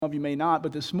of you may not,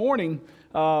 but this morning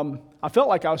I felt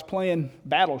like I was playing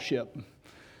Battleship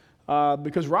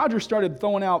because Roger started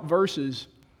throwing out verses,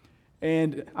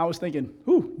 and I was thinking,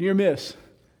 ooh, near miss,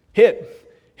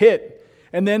 hit.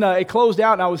 And then it closed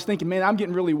out, and I was thinking, man, I'm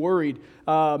getting really worried.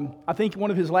 I think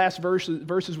one of his last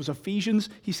verses was Ephesians.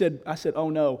 I said, oh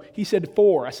no. He said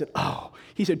 4. I said, oh.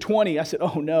 He said 20. I said,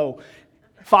 oh no.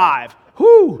 5.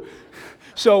 Whoo!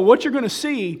 So what you're going to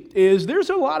see is there's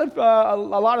a lot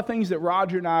of things that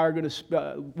Roger and I are going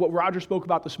to. What Roger spoke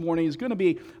about this morning is going to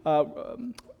be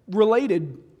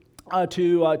related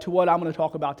to what I'm going to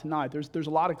talk about tonight. There's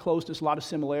a lot of closeness, a lot of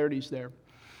similarities there.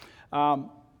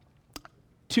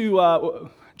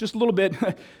 Just a little bit.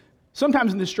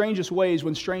 Sometimes in the strangest ways,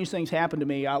 when strange things happen to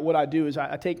me, what I do is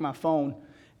I take my phone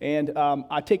and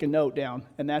I take a note down,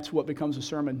 and that's what becomes a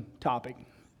sermon topic.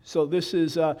 So this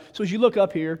is so as you look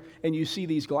up here and you see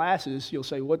these glasses, you'll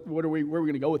say, where are we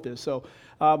going to go with this? So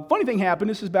funny thing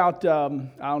happened. This is about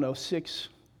 6-8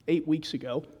 weeks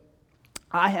ago.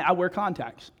 I wear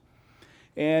contacts,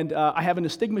 and I have an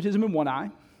astigmatism in one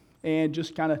eye, and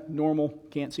just kind of normal,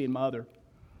 can't see in my other.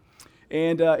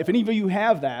 And if any of you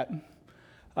have that,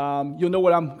 you'll know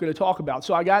what I'm going to talk about.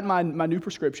 So I got my new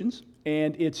prescriptions,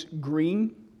 and it's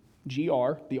green,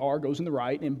 GR, the R goes in the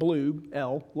right, and blue,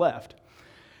 L, left.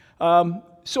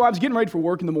 So I was getting ready for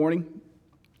work in the morning.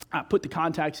 I put the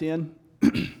contacts in,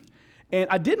 and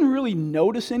I didn't really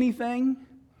notice anything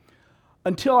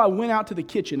until I went out to the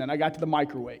kitchen and I got to the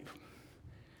microwave.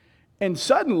 And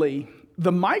suddenly,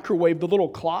 the microwave, the little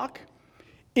clock,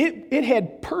 it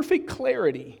had perfect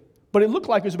clarity, but it looked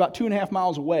like it was about 2.5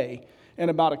 miles away and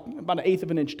about an eighth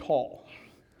of an inch tall.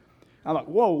 I'm like,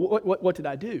 whoa, what did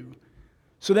I do?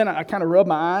 So then I kind of rubbed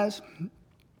my eyes.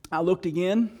 I looked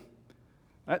again.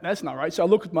 That's not right. So I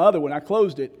looked at my other one. I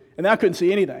closed it, and I couldn't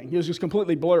see anything. It was just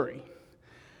completely blurry.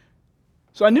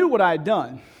 So I knew what I had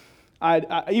done.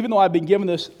 Even though I'd been given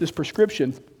this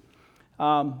prescription,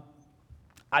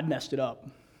 I'd messed it up,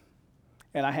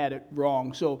 and I had it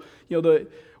wrong. So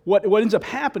what ends up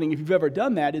happening, if you've ever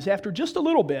done that, is after just a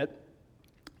little bit,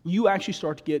 you actually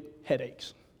start to get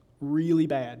headaches, really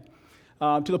bad,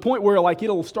 to the point where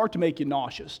it'll start to make you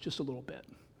nauseous just a little bit.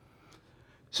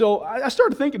 So I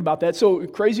started thinking about that. So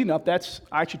crazy enough, I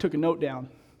actually took a note down.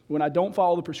 When I don't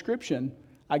follow the prescription,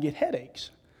 I get headaches.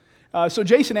 So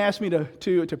Jason asked me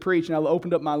to preach, and I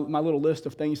opened up my little list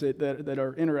of things that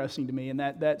are interesting to me, and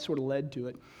that sort of led to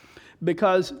it.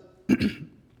 Because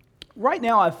right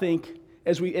now, I think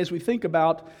as we think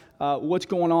about what's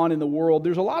going on in the world,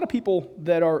 there's a lot of people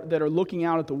that are looking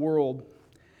out at the world,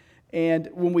 and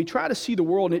when we try to see the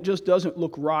world and it just doesn't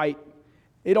look right,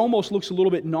 it almost looks a little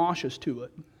bit nauseous to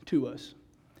us.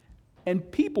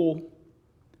 And people,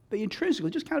 they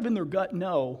intrinsically, just kind of in their gut,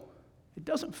 know it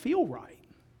doesn't feel right.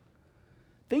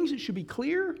 Things that should be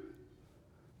clear,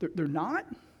 they're not.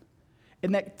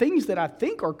 And that things that I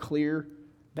think are clear,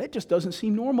 that just doesn't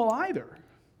seem normal either.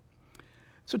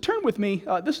 So turn with me.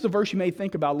 This is a verse you may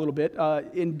think about a little bit.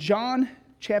 In John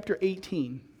chapter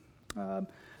 18, I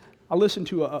listened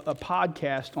to a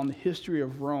podcast on the history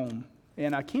of Rome.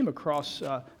 And I came across,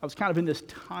 I was kind of in this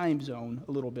time zone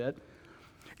a little bit.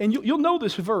 And you'll know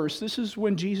this verse. This is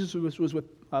when Jesus was with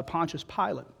Pontius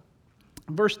Pilate.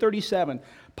 Verse 37,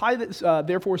 Pilate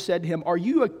therefore said to him, "Are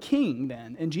you a king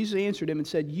then?" And Jesus answered him and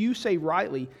said, "You say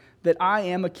rightly that I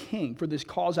am a king. For this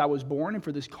cause I was born, and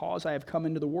for this cause I have come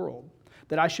into the world,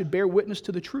 that I should bear witness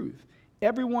to the truth.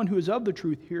 Everyone who is of the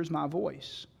truth hears my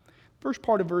voice." First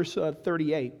part of verse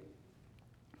 38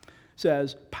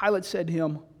 says, Pilate said to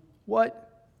him,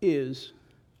 "What is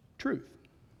truth?"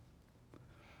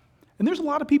 And there's a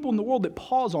lot of people in the world that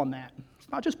pause on that. It's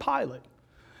not just Pilate.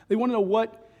 They want to know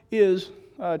what is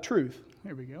truth.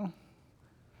 There we go.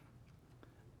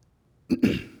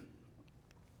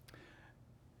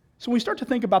 So when we start to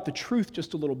think about the truth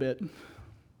just a little bit,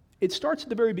 it starts at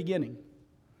the very beginning.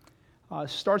 It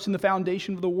starts in the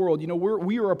foundation of the world.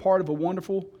 We are a part of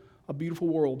a beautiful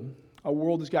world. A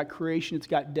world that's got creation, it's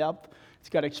got depth, it's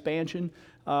got expansion.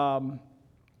 And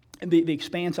the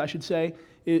expanse, I should say,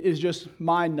 is just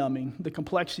mind-numbing. The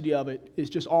complexity of it is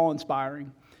just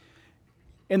awe-inspiring.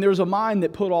 And there's a mind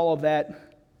that put all of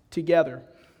that together.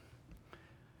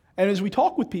 And as we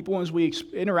talk with people, as we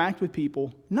interact with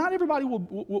people, not everybody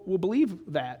will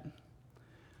believe that.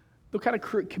 They'll kind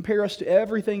of compare us to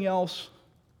everything else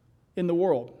in the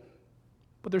world.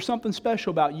 But there's something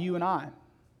special about you and I.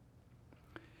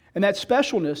 And that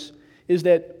specialness is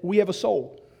that we have a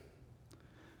soul.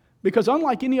 Because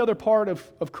unlike any other part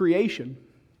of creation,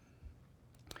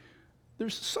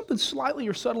 there's something slightly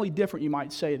or subtly different, you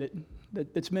might say,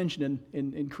 that's mentioned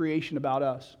in creation about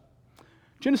us.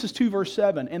 Genesis 2, verse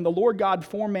 7, and the Lord God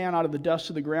formed man out of the dust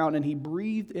of the ground, and he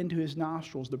breathed into his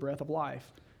nostrils the breath of life,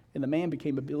 and the man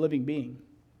became a living being.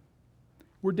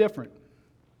 We're different.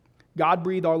 God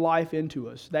breathed our life into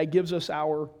us. That gives us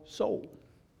our soul.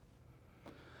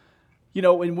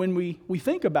 And when we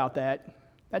think about that,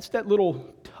 that's that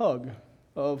little tug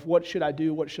of what should I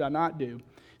do, what should I not do.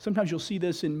 Sometimes you'll see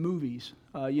this in movies.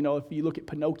 If you look at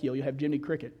Pinocchio, you have Jiminy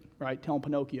Cricket, right, telling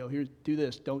Pinocchio, here, do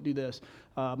this, don't do this.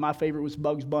 My favorite was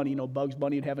Bugs Bunny. Bugs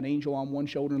Bunny would have an angel on one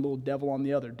shoulder and a little devil on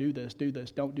the other. Do this,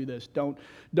 don't do this, don't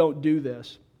do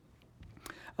this.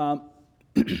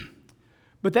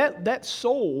 But that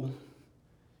soul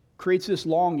creates this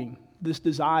longing, this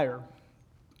desire,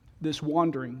 this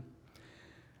wandering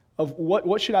of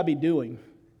what should I be doing?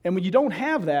 And when you don't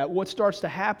have that, what starts to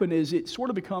happen is it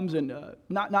sort of becomes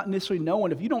not necessarily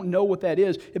knowing. If you don't know what that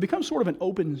is, it becomes sort of an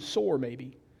open sore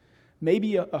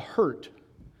maybe a hurt.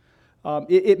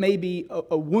 It may be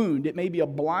a wound. It may be a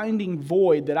blinding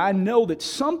void that I know that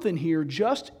something here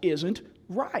just isn't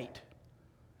right.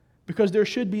 Because there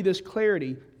should be this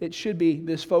clarity. It should be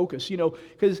this focus,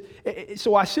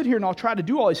 so I sit here and I'll try to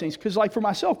do all these things. Because like for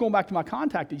myself, going back to my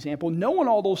contact example, knowing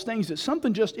all those things that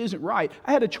something just isn't right,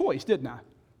 I had a choice, didn't I?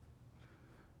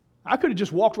 I could have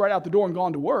just walked right out the door and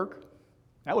gone to work.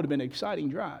 That would have been an exciting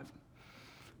drive.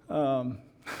 I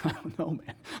don't know,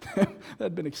 man. That'd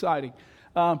have been exciting.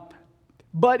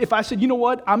 But if I said, you know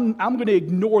what, I'm going to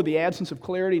ignore the absence of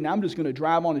clarity and I'm just going to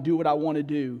drive on and do what I want to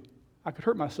do, I could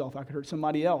hurt myself. I could hurt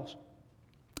somebody else.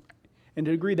 And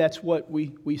to a degree, that's what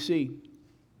we see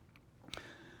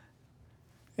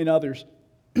in others.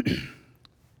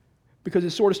 Because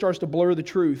it sort of starts to blur the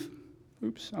truth.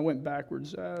 Oops, I went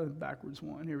backwards. Backwards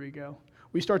one. Here we go.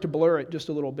 We start to blur it just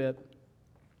a little bit.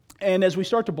 And as we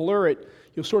start to blur it,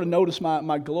 you'll sort of notice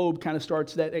my globe kind of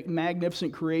starts, that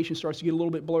magnificent creation starts to get a little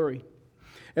bit blurry.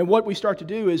 And what we start to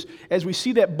do is, as we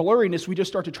see that blurriness, we just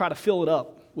start to try to fill it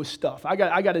up with stuff. I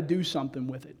got to do something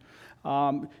with it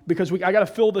because I got to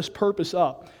fill this purpose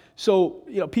up. So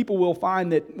people will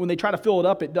find that when they try to fill it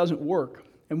up, it doesn't work.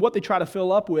 And what they try to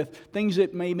fill up with, things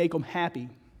that may make them happy,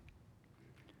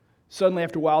 suddenly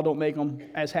after a while don't make them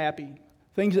as happy.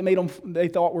 Things that they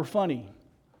thought were funny,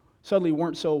 suddenly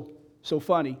weren't so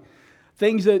funny.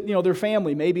 Things that their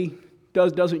family maybe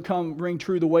doesn't ring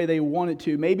true the way they want it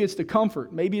to. Maybe it's the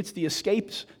comfort. Maybe it's the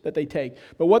escapes that they take.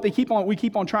 But what we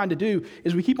keep on trying to do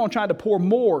is we keep on trying to pour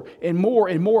more and more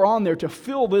and more on there to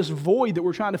fill this void that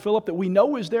we're trying to fill up that we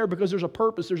know is there because there's a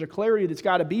purpose, there's a clarity that's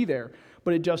got to be there.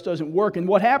 But it just doesn't work. And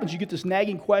what happens, you get this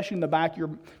nagging question in the back of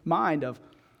your mind of,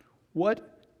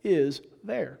 what is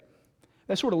there?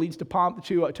 That sort of leads to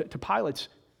Pilate's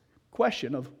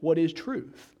question of what is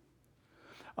truth.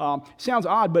 Sounds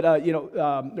odd, but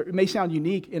it may sound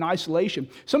unique in isolation.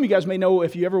 Some of you guys may know,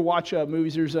 if you ever watch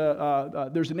movies, there's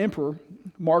an emperor,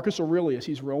 Marcus Aurelius.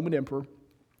 He's a Roman emperor.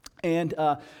 And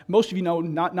most of you know,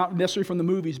 not necessarily from the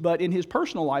movies, but in his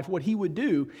personal life, what he would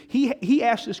do, he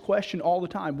asked this question all the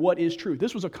time, what is truth?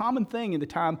 This was a common thing in the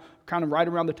time, kind of right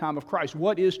around the time of Christ.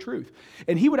 What is truth?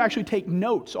 And he would actually take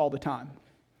notes all the time.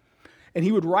 And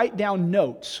he would write down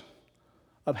notes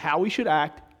of how he should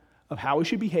act, of how he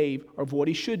should behave, of what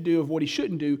he should do, of what he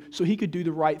shouldn't do, so he could do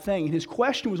the right thing. And his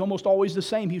question was almost always the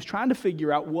same. He was trying to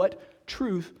figure out what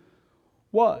truth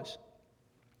was.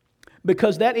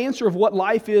 Because that answer of what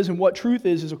life is and what truth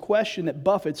is a question that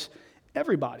buffets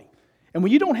everybody. And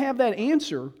when you don't have that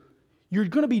answer, you're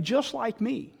going to be just like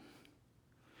me.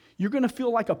 You're going to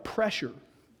feel like a pressure.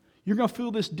 You're going to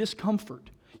feel this discomfort.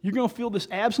 You're going to feel this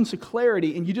absence of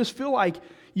clarity, and you just feel like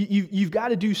you've got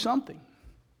to do something.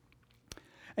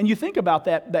 And you think about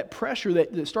that pressure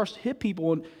that starts to hit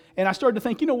people, and I started to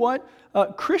think, you know what?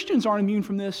 Christians aren't immune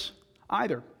from this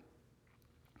either.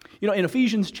 In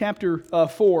Ephesians chapter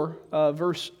 4,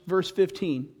 verse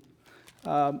 15,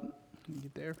 let me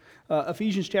get there.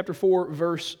 Ephesians chapter 4,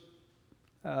 verse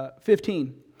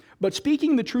 15. But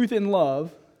speaking the truth in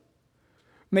love,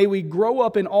 may we grow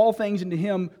up in all things into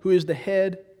Him who is the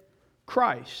head,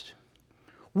 Christ.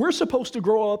 We're supposed to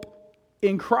grow up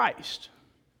in Christ.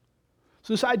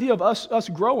 So this idea of us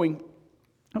growing,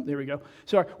 there we go.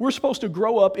 Sorry, we're supposed to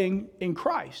grow up in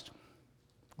Christ.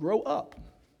 Grow up.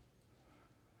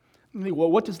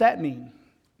 Well, what does that mean?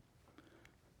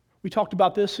 We talked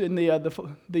about this in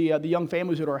the young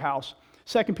families at our house.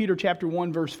 2 Peter chapter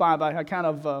 1, verse 5. I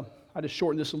just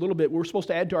shortened this a little bit. We're supposed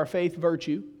to add to our faith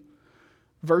virtue,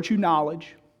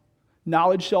 knowledge,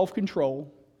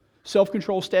 self-control,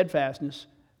 steadfastness,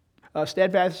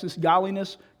 steadfastness,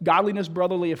 godliness,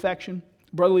 brotherly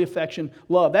affection,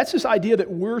 love. That's this idea that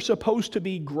we're supposed to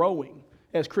be growing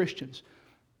as Christians.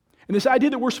 And this idea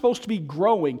that we're supposed to be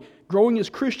growing as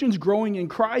Christians, growing in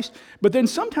Christ, but then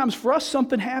sometimes for us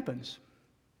something happens.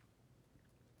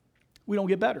 We don't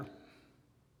get better.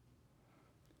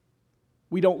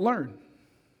 We don't learn.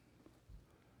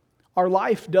 Our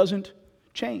life doesn't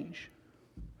change.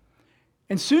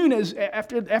 And soon as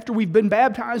after we've been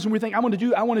baptized and we think, I want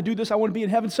to do this, I want to be in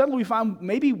heaven, suddenly we find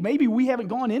maybe we haven't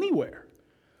gone anywhere.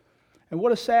 And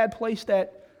what a sad place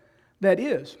that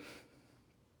is.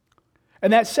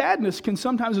 And that sadness can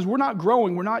sometimes, as we're not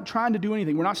growing, we're not trying to do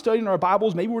anything, we're not studying our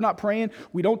Bibles, maybe we're not praying,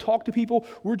 we don't talk to people,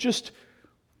 we're just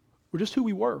who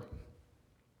we were.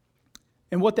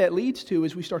 And what that leads to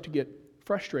is we start to get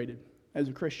frustrated as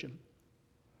a Christian.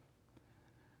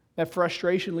 That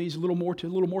frustration leads to a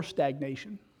little more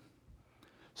stagnation.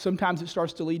 Sometimes it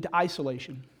starts to lead to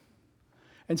isolation.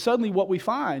 And suddenly what we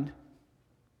find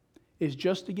is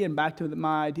just, again, back to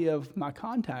my idea of my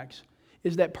contacts,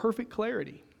 is that perfect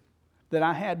clarity that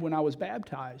I had when I was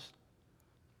baptized.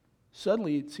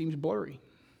 Suddenly it seems blurry.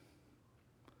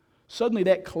 Suddenly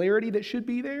that clarity that should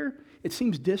be there, it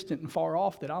seems distant and far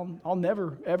off, that I'll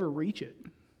never, ever reach it.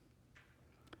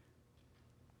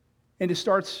 And it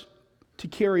starts to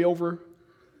carry over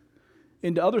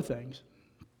into other things.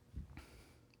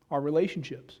 Our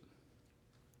relationships.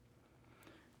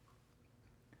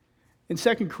 In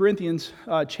 2 Corinthians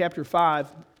chapter 5,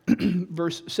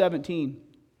 verse 17,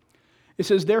 it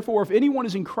says, "Therefore, if anyone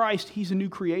is in Christ, he's a new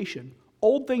creation.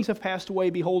 Old things have passed away.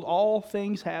 Behold, all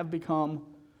things have become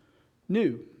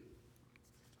new."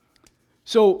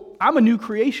 So I'm a new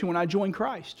creation when I join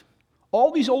Christ. All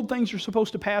these old things are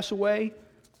supposed to pass away,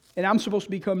 and I'm supposed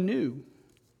to become new.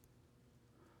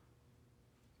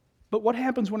 But what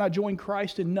happens when I join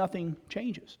Christ and nothing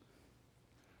changes?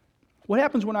 What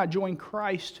happens when I join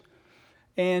Christ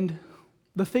and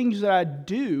the things that I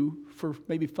do for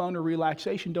maybe fun or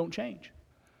relaxation don't change?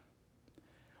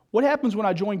 What happens when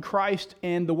I join Christ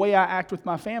and the way I act with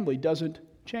my family doesn't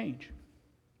change?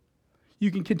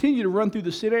 You can continue to run through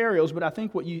the scenarios, but I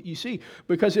think what you see,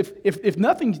 because if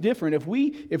nothing's different, if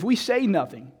we say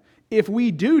nothing, if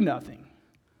we do nothing,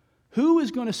 who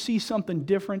is going to see something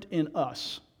different in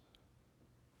us?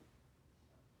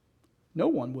 No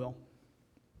one will.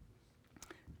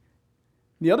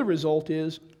 The other result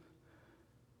is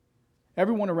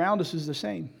everyone around us is the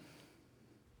same.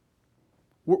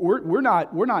 We're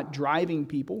not driving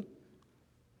people.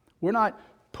 We're not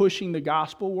pushing the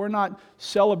gospel. We're not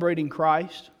celebrating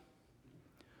Christ.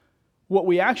 What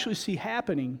we actually see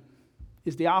happening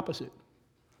is the opposite.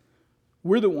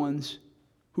 We're the ones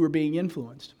who are being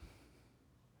influenced.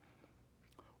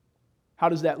 How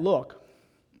does that look?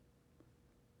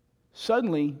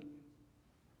 Suddenly,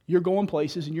 you're going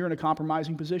places and you're in a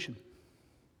compromising position.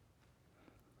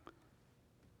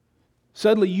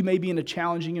 Suddenly, you may be in a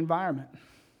challenging environment.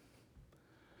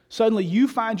 Suddenly, you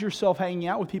find yourself hanging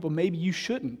out with people maybe you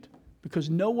shouldn't, because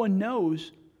no one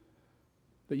knows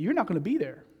that you're not going to be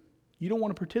there. You don't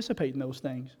want to participate in those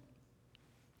things.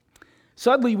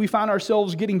 Suddenly, we find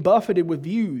ourselves getting buffeted with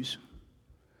views.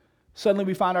 Suddenly,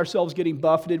 we find ourselves getting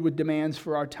buffeted with demands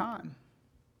for our time.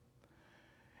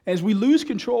 As we lose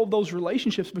control of those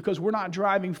relationships because we're not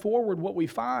driving forward, what we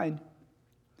find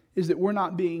is that we're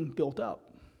not being built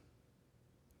up.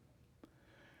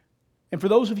 And for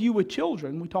those of you with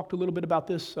children, we talked a little bit about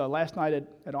this last night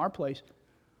at our place.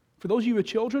 For those of you with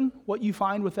children, what you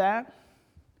find with that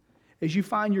is you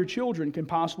find your children can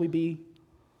possibly be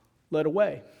led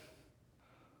away.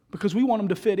 Because we want them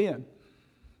to fit in,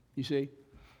 you see.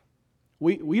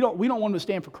 We don't want them to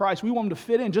stand for Christ. We want them to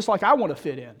fit in just like I want to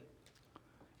fit in.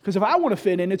 Because if I want to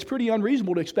fit in, it's pretty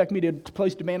unreasonable to expect me to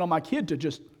place demand on my kid to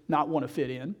just not want to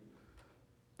fit in.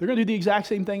 They're going to do the exact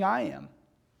same thing I am.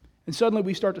 And suddenly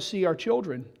we start to see our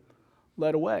children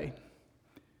led away.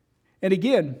 And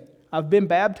again, I've been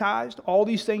baptized. All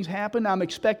these things happen. I'm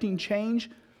expecting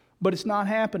change, but it's not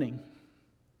happening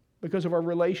because of our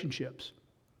relationships.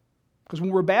 Because when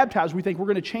we're baptized, we think we're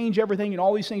going to change everything and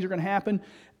all these things are going to happen.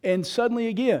 And suddenly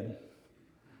again,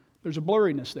 there's a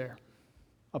blurriness there.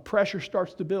 A pressure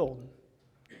starts to build.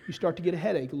 You start to get a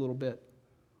headache a little bit.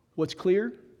 What's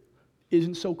clear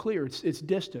isn't so clear. It's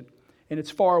distant. And it's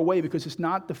far away because it's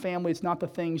not the family, it's not the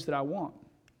things that I want.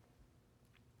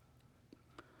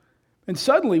 And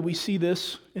suddenly we see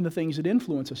this in the things that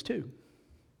influence us too.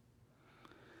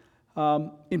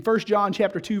 In 1 John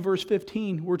chapter 2, verse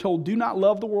 15, we're told, "Do not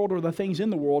love the world or the things in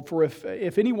the world, for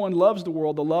if anyone loves the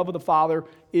world, the love of the Father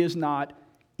is not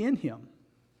in him."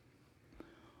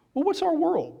 Well, what's our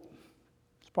world?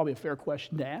 It's probably a fair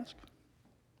question to ask.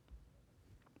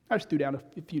 I just threw down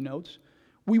a few notes.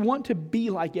 We want to be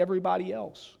like everybody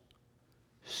else.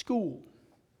 School,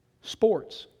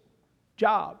 sports,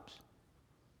 jobs,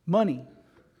 money,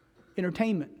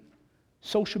 entertainment,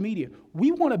 social media.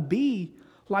 We want to be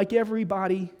like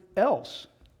everybody else.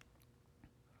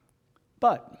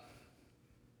 But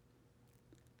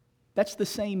that's the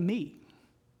same me.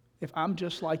 If I'm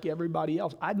just like everybody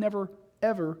else, I'd never,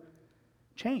 ever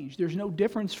change. There's no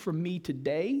difference from me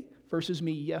today versus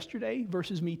me yesterday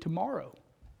versus me tomorrow.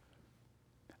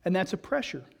 And that's a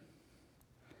pressure.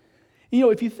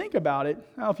 If you think about it,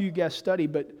 I don't know if you guys study,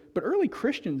 but early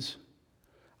Christians,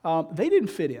 they didn't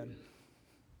fit in.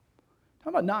 How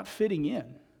about not fitting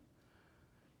in?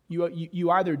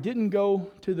 You either didn't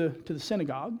go to the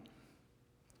synagogue,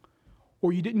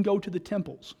 or you didn't go to the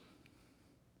temples,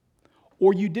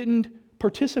 or you didn't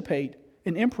participate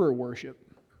in emperor worship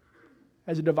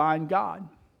as a divine God.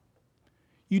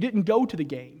 You didn't go to the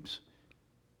games.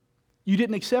 You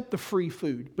didn't accept the free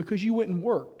food because you went and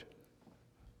worked.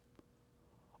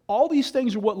 All these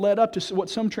things are what led up to what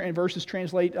some verses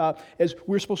translate as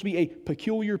we're supposed to be a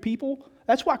peculiar people.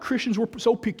 That's why Christians were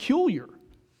so peculiar.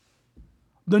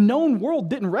 The known world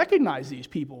didn't recognize these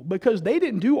people because they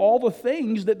didn't do all the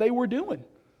things that they were doing.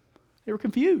 They were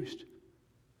confused.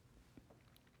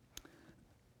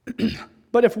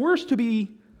 But if we're to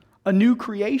be a new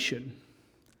creation,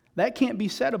 that can't be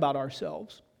said about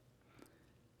ourselves.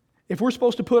 If we're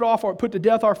supposed to put to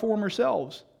death our former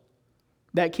selves,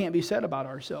 that can't be said about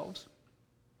ourselves.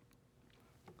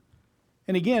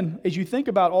 And again, as you think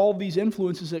about all these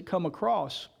influences that come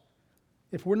across,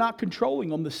 if we're not controlling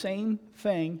them, the same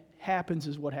thing happens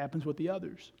as what happens with the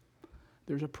others.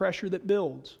 There's a pressure that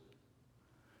builds.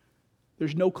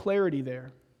 There's no clarity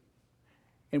there.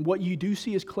 And what you do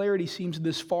see as clarity seems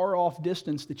this far off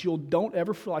distance that you don't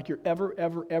ever feel like you're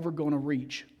ever going to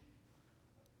reach.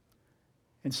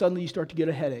 And suddenly you start to get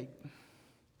a headache.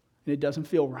 And it doesn't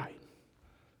feel right.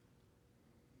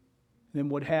 And then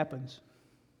what happens?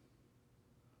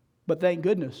 But thank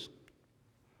goodness,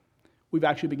 we've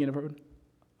actually been given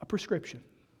a prescription.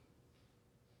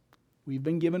 We've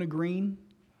been given a green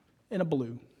and a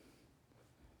blue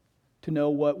to know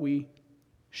what we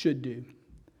should do.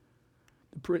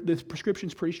 This prescription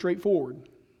is pretty straightforward.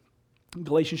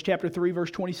 Galatians chapter 3,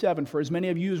 verse 27, for as many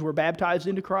of you as were baptized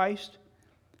into Christ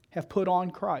have put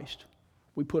on Christ.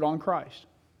 We put on Christ.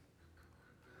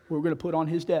 We're going to put on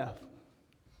His death.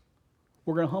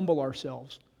 We're going to humble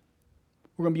ourselves.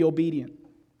 We're going to be obedient.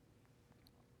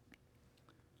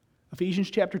 Ephesians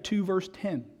chapter 2, verse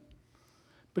 10,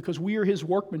 because we are His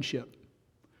workmanship,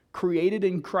 created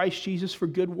in Christ Jesus for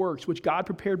good works, which God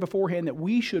prepared beforehand that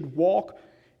we should walk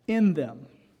in them.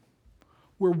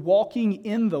 We're walking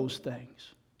in those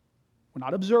things. We're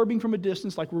not observing from a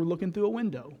distance like we're looking through a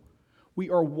window. We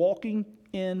are walking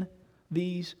in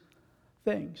these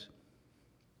things.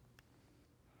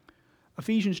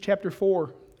 Ephesians chapter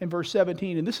 4 and verse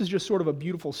 17, and this is just sort of a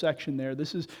beautiful section there.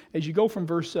 This is, as you go from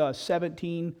verse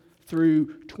 17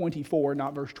 through 24,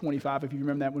 not verse 25, if you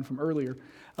remember that one from earlier.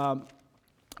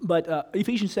 But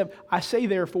Ephesians 7, I say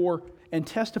therefore, and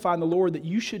testify in the Lord that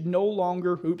you should no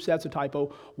longer, oops, that's a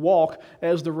typo, walk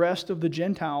as the rest of the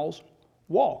Gentiles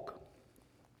walk.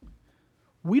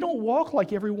 We don't walk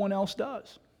like everyone else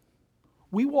does.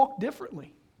 We walk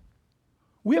differently.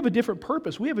 We have a different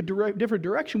purpose. We have a different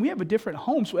direction. We have a different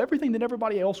home. So everything that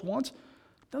everybody else wants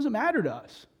doesn't matter to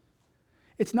us.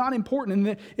 It's not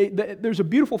important. And there's a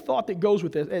beautiful thought that goes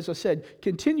with it. As I said,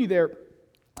 continue there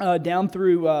down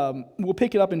through, we'll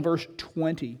pick it up in verse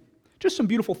 20. Just some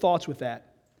beautiful thoughts with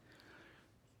that.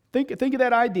 Think of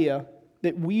that idea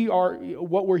that we are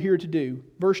what we're here to do.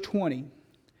 Verse 20.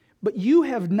 But you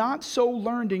have not so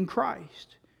learned in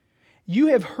Christ. You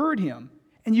have heard Him,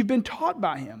 and you've been taught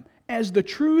by Him, as the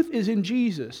truth is in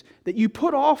Jesus, that you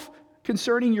put off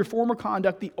concerning your former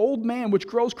conduct the old man which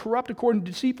grows corrupt according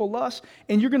to deceitful lusts,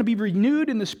 and you're going to be renewed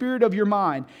in the spirit of your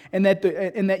mind, and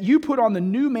that you put on the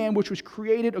new man which was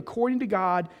created according to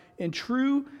God in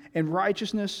true and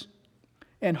righteousness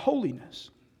and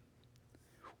holiness.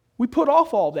 We put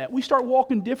off all that. We start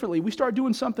walking differently. We start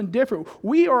doing something different.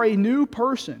 We are a new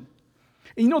person.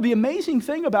 And the amazing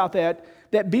thing about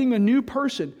that being a new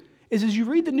person, is as you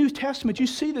read the New Testament, you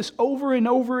see this over and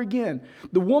over again.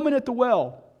 The woman at the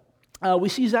well, we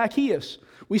see Zacchaeus,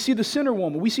 we see the sinner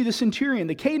woman, we see the centurion,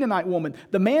 the Canaanite woman,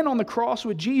 the man on the cross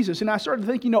with Jesus. And I started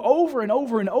thinking, over and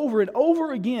over and over and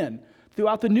over again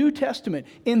throughout the New Testament,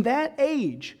 in that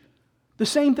age, the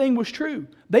same thing was true.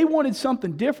 They wanted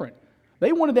something different.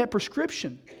 They wanted that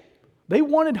prescription. They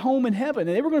wanted home in heaven,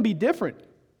 and they were going to be different.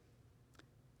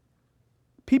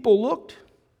 People looked,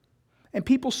 and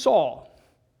people saw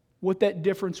what that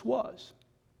difference was.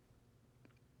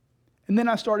 And then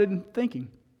I started thinking,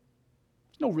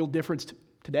 there's no real difference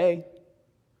today.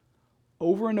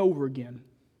 over and over again,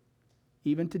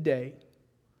 even today,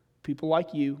 people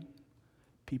like you,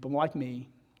 people like me,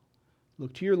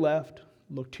 look to your left,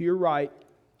 look to your right,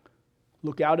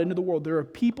 look out into the world. There are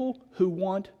people who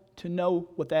want to know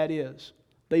what that is.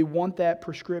 They want that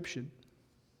prescription.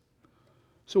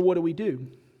 So what do?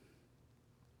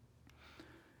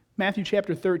 Matthew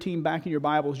chapter 13, back in your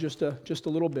Bibles, just a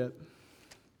little bit.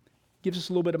 Gives us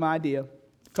a little bit of an idea.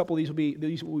 A couple of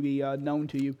these will be known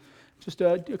to you. Just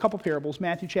a couple parables.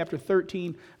 Matthew chapter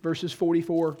 13, verses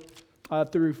 44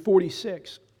 through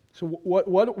 46. So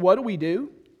what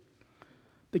do?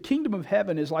 The kingdom of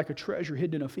heaven is like a treasure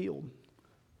hidden in a field,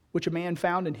 which a man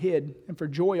found and hid, and for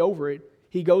joy over it,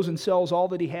 he goes and sells all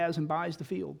that he has and buys the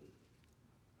field.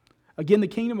 Again, the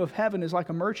kingdom of heaven is like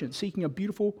a merchant seeking a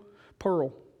beautiful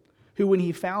pearl, who when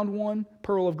he found one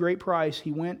pearl of great price,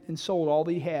 he went and sold all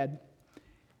that he had,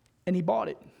 and he bought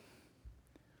it.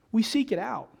 We seek it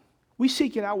out. We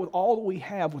seek it out with all that we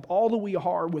have, with all that we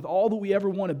are, with all that we ever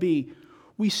want to be.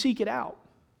 We seek it out.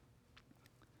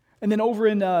 And then over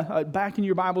in back in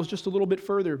your Bibles, just a little bit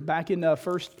further, back in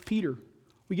 1 Peter,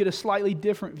 we get a slightly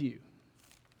different view.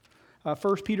 1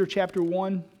 Peter chapter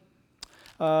 1,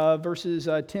 verses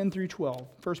 10 through 12.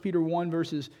 1 Peter 1,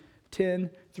 verses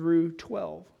 10 through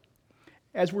 12.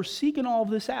 As we're seeking all of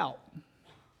this out,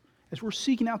 as we're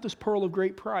seeking out this pearl of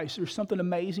great price, there's something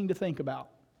amazing to think about.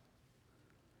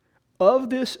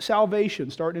 Of this salvation,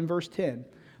 starting in verse 10,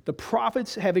 the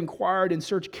prophets have inquired and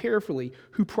searched carefully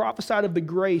who prophesied of the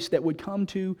grace that would come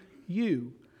to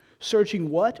you, searching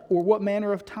what or what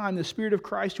manner of time the Spirit of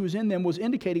Christ who was in them was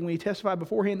indicating when he testified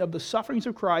beforehand of the sufferings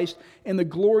of Christ and the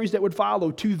glories that would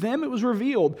follow. To them it was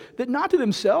revealed that not to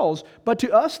themselves, but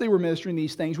to us they were ministering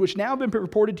these things, which now have been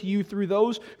reported to you through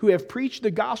those who have preached the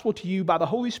gospel to you by the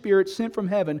Holy Spirit sent from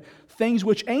heaven, things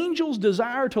which angels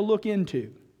desire to look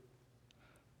into.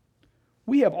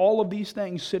 We have all of these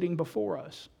things sitting before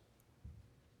us.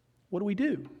 What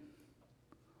do?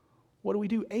 What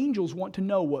do? Angels want to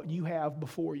know what you have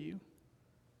before you.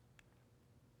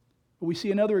 But we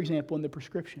see another example in the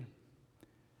prescription.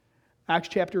 Acts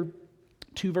chapter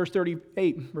 2, verse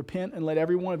 38, repent and let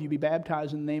every one of you be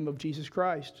baptized in the name of Jesus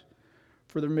Christ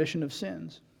for the remission of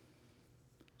sins.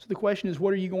 So the question is,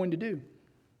 what are you going to do?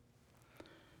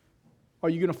 Are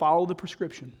you going to follow the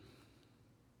prescription?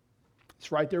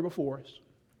 It's right there before us.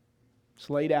 It's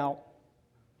laid out,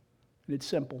 and it's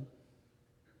simple.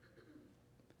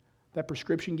 That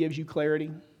prescription gives you clarity.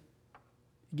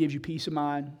 It gives you peace of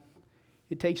mind.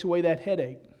 It takes away that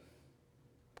headache.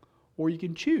 Or you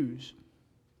can choose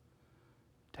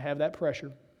to have that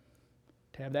pressure,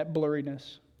 to have that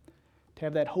blurriness, to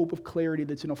have that hope of clarity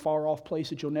that's in a far-off place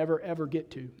that you'll never, ever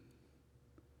get to.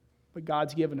 But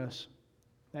God's given us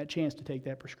that chance to take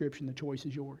that prescription. The choice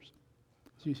is yours.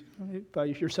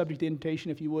 If you're subject to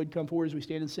invitation, if you would, come forward as we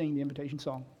stand and sing the invitation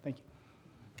song. Thank you.